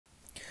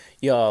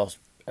Y'all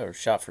ever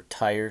shop for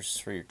tires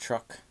for your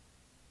truck?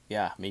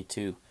 Yeah, me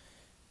too.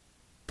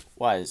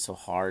 Why is it so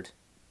hard?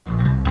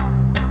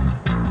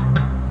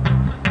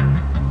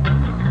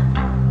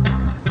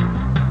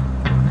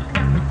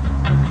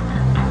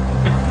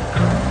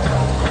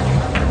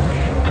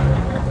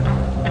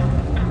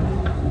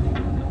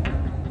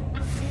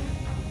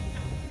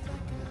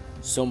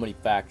 So many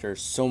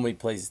factors, so many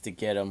places to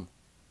get them.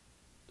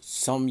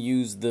 Some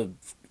use the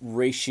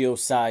ratio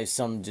size,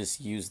 some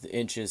just use the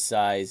inches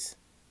size.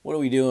 What are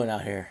we doing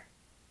out here?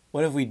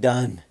 What have we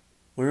done?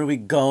 Where are we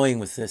going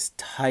with this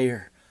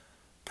tire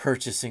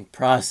purchasing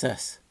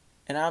process?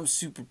 And I'm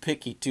super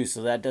picky too,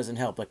 so that doesn't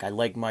help. Like, I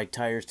like my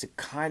tires to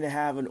kind of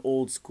have an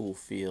old school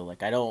feel.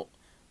 Like, I don't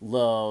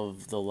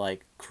love the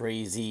like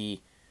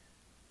crazy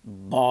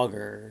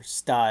bogger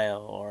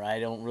style, or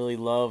I don't really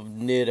love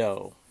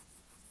Nitto.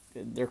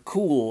 They're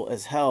cool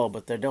as hell,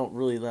 but they're not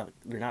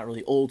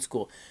really old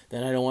school.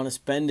 Then I don't want to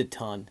spend a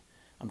ton.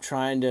 I'm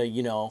trying to,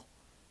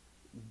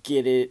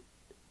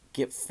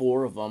 get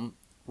four of them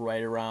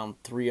right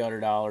around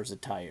 $300 a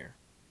tire.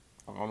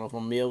 I don't know if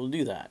I'm gonna be able to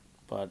do that,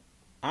 but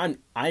I'm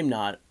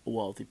not a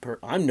wealthy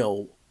I'm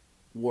no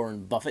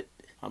Warren Buffett.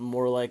 I'm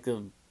more like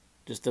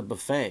just a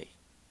buffet.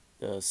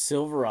 The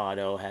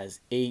Silverado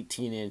has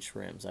 18-inch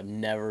rims. I've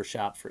never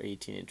shopped for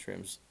 18-inch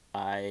rims.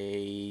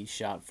 I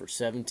shop for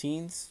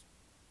 17s,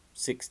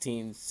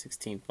 16s,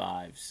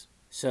 16.5s.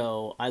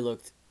 So I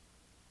looked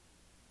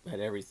at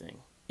everything.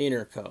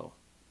 Interco,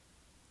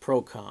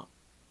 Pro Comp.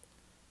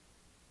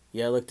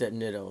 Yeah, I looked at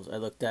Nittos. I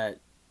looked at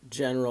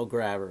General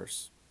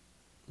Grabbers.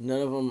 None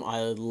of them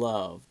I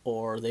love,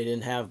 or they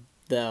didn't have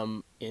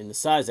them in the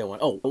size I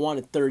want. Oh, I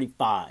wanted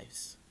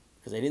 35s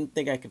because I didn't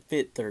think I could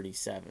fit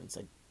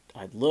 37s.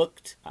 I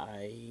looked.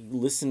 I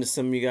listened to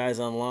some of you guys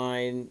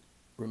online.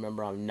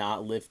 Remember, I'm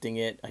not lifting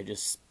it. I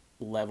just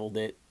leveled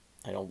it.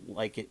 I don't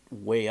like it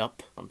way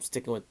up. I'm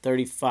sticking with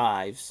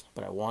 35s,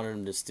 but I wanted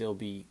them to still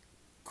be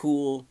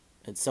cool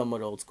and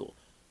somewhat old school.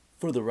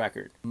 For the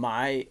record,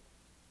 my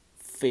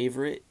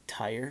favorite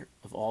tire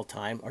of all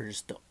time are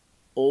just the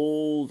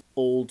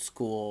old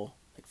school,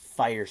 like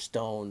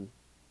Firestone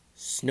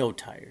snow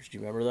tires. Do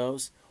you remember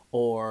those?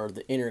 Or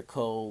the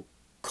Interco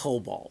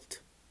Cobalt.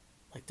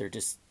 Like,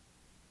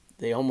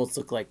 they almost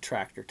look like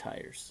tractor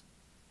tires.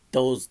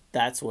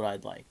 That's what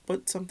I'd like,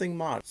 but something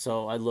modern.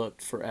 So I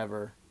looked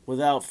forever.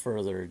 Without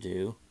further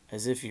ado,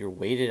 as if you're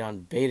waited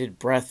on bated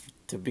breath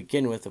to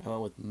begin with, I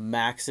went with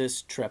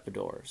Maxxis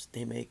Trepadors.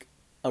 They make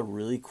a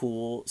really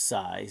cool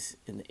size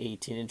in the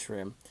 18-inch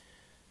rim.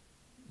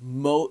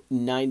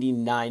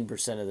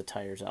 99% of the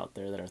tires out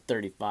there that are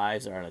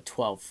 35s are on a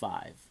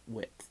 12.5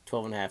 width,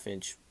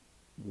 12.5-inch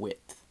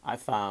width. I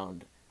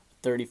found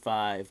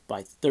 35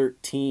 by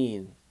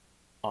 13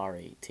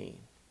 R18.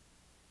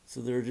 So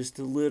they're just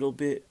a little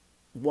bit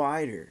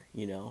wider,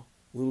 a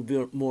little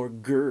bit more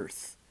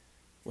girth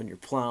when you're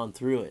plowing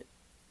through it.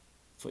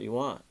 That's what you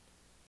want.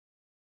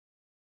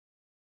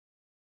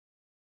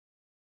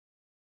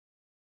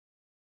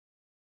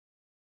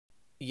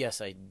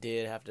 Yes, I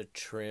did have to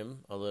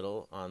trim a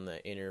little on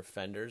the inner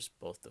fenders,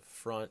 both the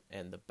front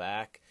and the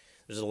back.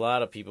 There's a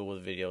lot of people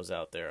with videos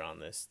out there on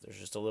this. There's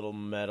just a little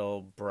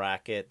metal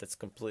bracket that's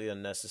completely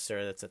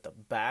unnecessary that's at the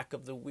back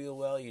of the wheel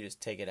well. You just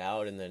take it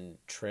out and then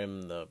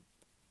trim the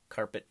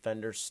carpet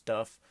fender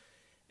stuff.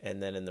 And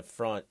then in the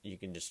front, you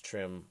can just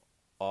trim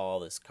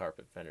all this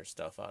carpet fender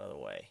stuff out of the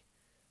way.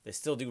 They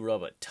still do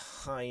rub a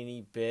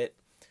tiny bit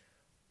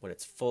when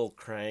it's full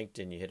cranked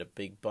and you hit a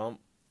big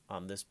bump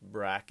on this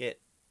bracket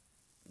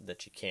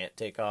that you can't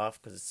take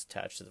off because it's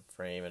attached to the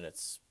frame and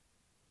it's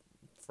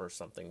for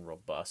something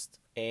robust.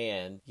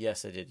 And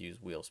yes, I did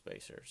use wheel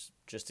spacers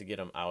just to get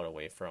them out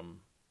away from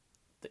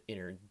the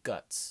inner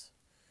guts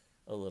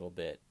a little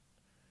bit.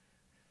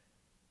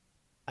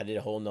 I did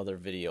a whole nother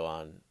video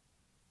on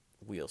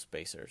wheel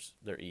spacers.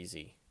 They're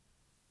easy.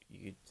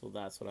 So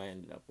that's what I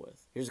ended up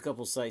with. Here's a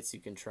couple sites you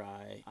can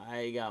try.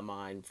 I got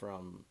mine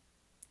from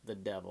the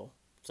devil.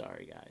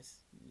 Sorry guys,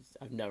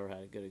 I've never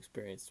had a good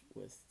experience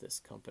with this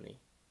company.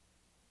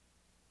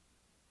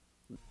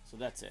 So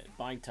that's it.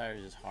 Buying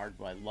tires is hard,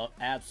 but I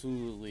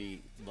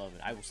absolutely love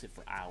it. I will sit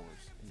for hours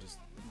and just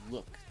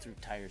look through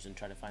tires and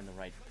try to find the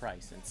right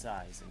price and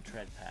size and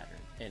tread pattern,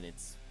 and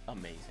it's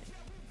amazing.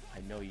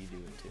 I know you do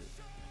it too.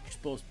 You're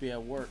supposed to be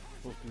at work,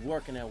 you're supposed to be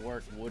working at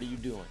work. What are you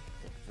doing?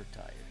 Looking for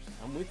tires.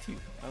 I'm with you.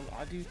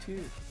 I do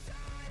too.